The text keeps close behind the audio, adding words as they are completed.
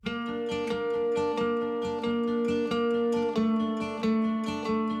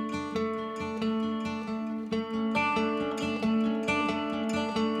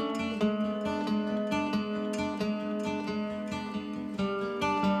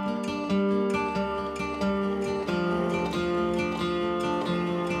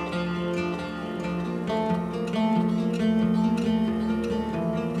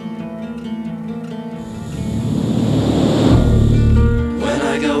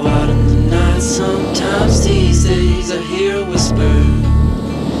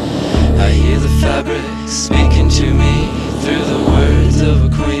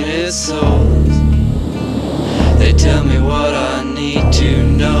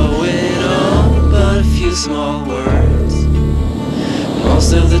few small words.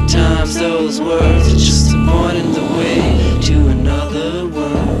 Most of the times those words are just a point in the way to another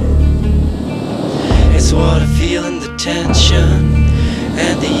world. It's what I feel in the tension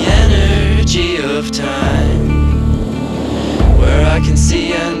and the energy of time, where I can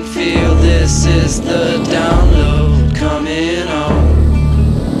see and feel this is the download coming on.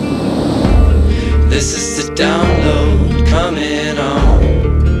 This is the download coming on.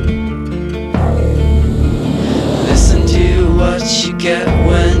 Listen to what you get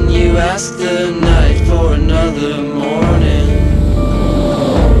when you ask the night for another morning.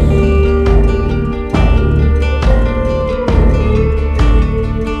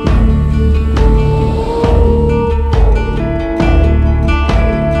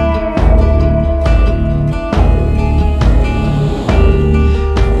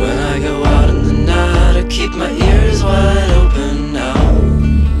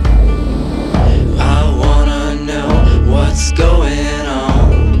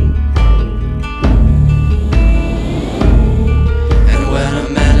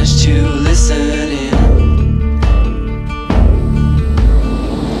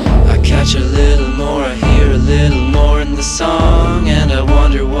 Catch a little more, I hear a little more in the song, and I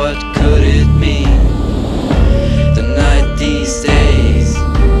wonder what could it mean. The night these days,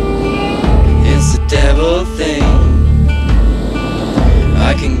 it's the devil thing.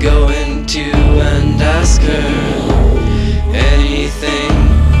 I can go into and ask her anything.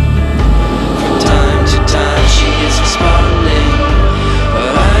 From time to time she is responding,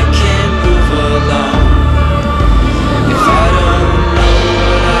 but I can't move along if I don't know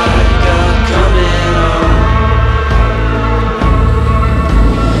what I got coming on.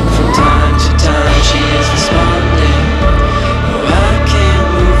 From time to time she is responding, but I can't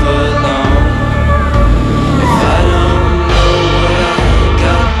move along if I don't know what I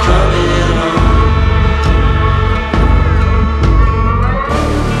got coming on.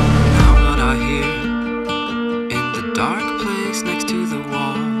 Now what I hear in the dark place next to the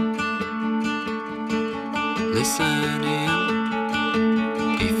wall, listening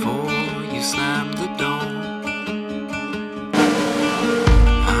before you slam the door.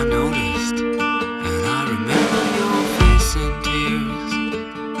 I noticed and I remember your face in tears,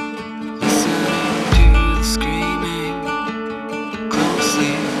 listening to the screaming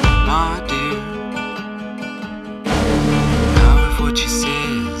closely, my dear.